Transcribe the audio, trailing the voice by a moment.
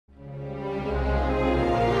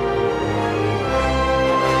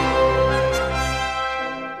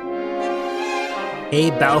Hey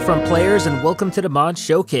Battlefront players, and welcome to the Mod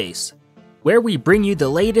Showcase, where we bring you the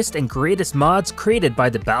latest and greatest mods created by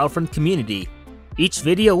the Battlefront community. Each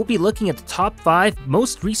video we'll be looking at the top 5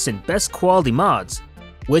 most recent best quality mods,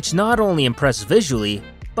 which not only impress visually,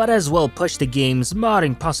 but as well push the game's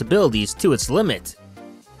modding possibilities to its limit.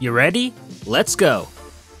 You ready? Let's go!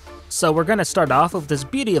 So we're gonna start off with this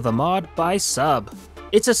beauty of a mod by Sub.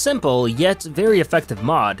 It's a simple, yet very effective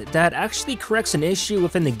mod that actually corrects an issue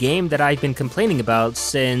within the game that I've been complaining about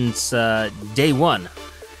since day one.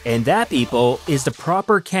 And that, people, is the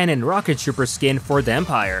proper canon Rocket Trooper skin for the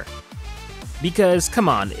Empire. Because, come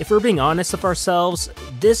on, if we're being honest with ourselves,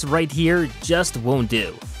 this right here just won't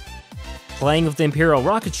do. Playing with the Imperial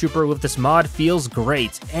Rocket Trooper with this mod feels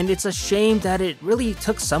great, and it's a shame that it really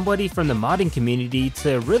took somebody from the modding community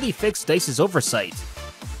to really fix DICE's oversight.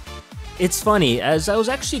 It's funny, as I was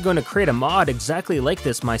actually going to create a mod exactly like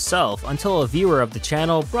this myself until a viewer of the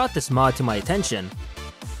channel brought this mod to my attention.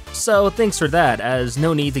 So thanks for that, as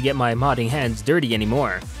no need to get my modding hands dirty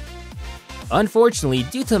anymore. Unfortunately,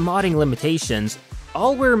 due to modding limitations,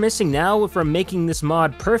 all we're missing now from making this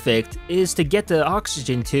mod perfect is to get the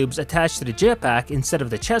oxygen tubes attached to the jetpack instead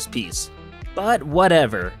of the chest piece. But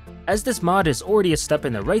whatever, as this mod is already a step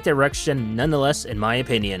in the right direction nonetheless in my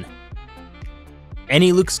opinion.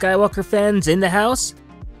 Any Luke Skywalker fans in the house?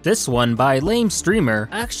 This one by Lame Streamer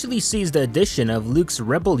actually sees the addition of Luke's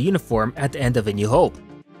rebel uniform at the end of A New Hope.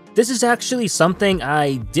 This is actually something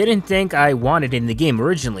I didn't think I wanted in the game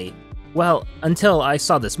originally. Well, until I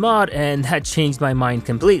saw this mod and that changed my mind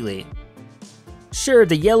completely. Sure,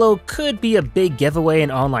 the yellow could be a big giveaway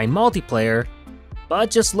in online multiplayer, but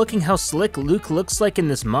just looking how slick Luke looks like in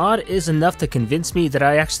this mod is enough to convince me that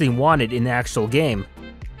I actually want it in the actual game,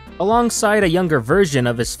 alongside a younger version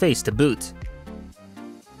of his face to boot.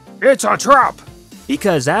 It's a trap!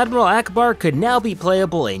 Because Admiral Ackbar could now be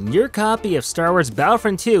playable in your copy of Star Wars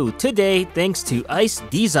Battlefront 2 today thanks to Ice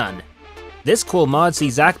Dizun. This cool mod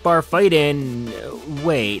sees Ackbar fight in...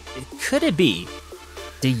 wait, could it be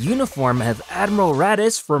the uniform of Admiral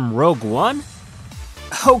Raddus from Rogue One?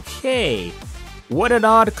 Okay, what an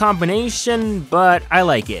odd combination, but I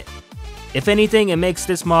like it. If anything, it makes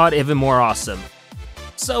this mod even more awesome.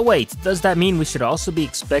 So wait, does that mean we should also be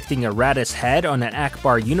expecting a Raddus head on an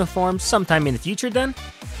Ackbar uniform sometime in the future then?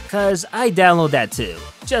 Cause I download that too,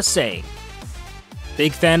 just saying.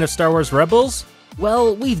 Big fan of Star Wars Rebels?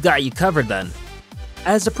 Well, we've got you covered then.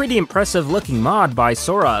 As a pretty impressive looking mod by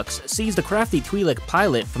Sorox sees the crafty Twi'lek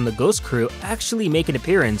pilot from the Ghost Crew actually make an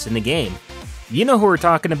appearance in the game. You know who we're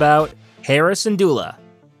talking about, Hera Syndulla.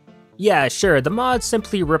 Yeah, sure, the mod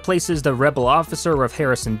simply replaces the rebel officer with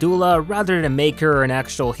Hera Syndulla rather than make her an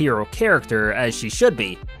actual hero character as she should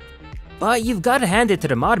be. But you've got to hand it to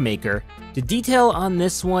the mod maker, the detail on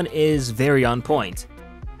this one is very on point.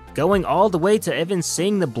 Going all the way to even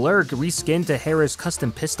seeing the blur reskin to Hera's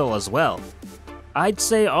custom pistol as well. I'd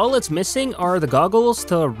say all it's missing are the goggles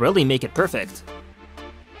to really make it perfect.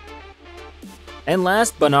 And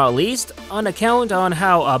last but not least, on account on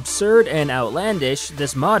how absurd and outlandish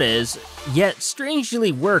this mod is, yet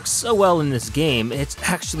strangely works so well in this game, it's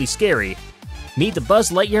actually scary. Meet the Buzz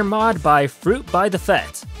Lightyear mod by Fruit by the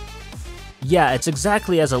Fett. Yeah, it's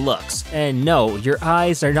exactly as it looks, and no, your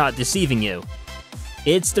eyes are not deceiving you.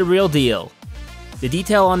 It's the real deal. The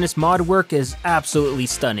detail on this mod work is absolutely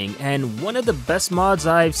stunning, and one of the best mods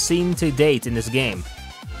I've seen to date in this game.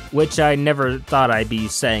 Which I never thought I'd be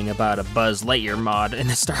saying about a Buzz Lightyear mod in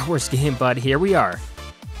a Star Wars game, but here we are.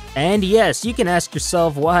 And yes, you can ask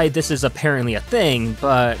yourself why this is apparently a thing,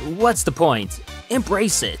 but what's the point?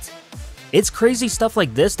 Embrace it! It's crazy stuff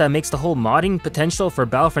like this that makes the whole modding potential for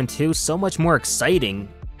Battlefront 2 so much more exciting,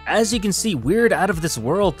 as you can see weird out of this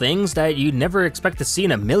world things that you'd never expect to see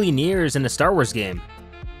in a million years in a Star Wars game.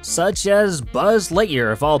 Such as Buzz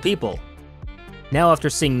Lightyear of all people. Now after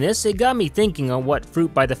seeing this, it got me thinking on what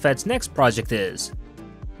Fruit by the Fett's next project is.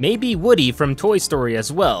 Maybe Woody from Toy Story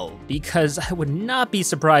as well, because I would not be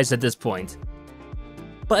surprised at this point.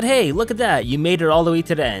 But hey, look at that, you made it all the way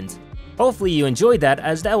to the end. Hopefully you enjoyed that,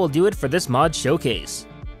 as that will do it for this mod showcase.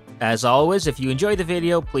 As always, if you enjoyed the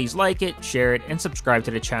video, please like it, share it, and subscribe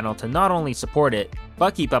to the channel to not only support it,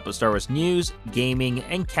 but keep up with Star Wars news, gaming,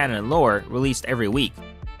 and canon lore released every week.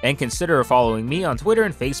 And consider following me on Twitter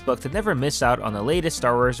and Facebook to never miss out on the latest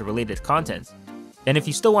Star Wars related content. And if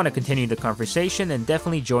you still want to continue the conversation, then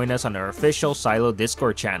definitely join us on our official Silo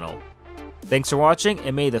Discord channel. Thanks for watching,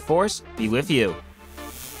 and may the Force be with you.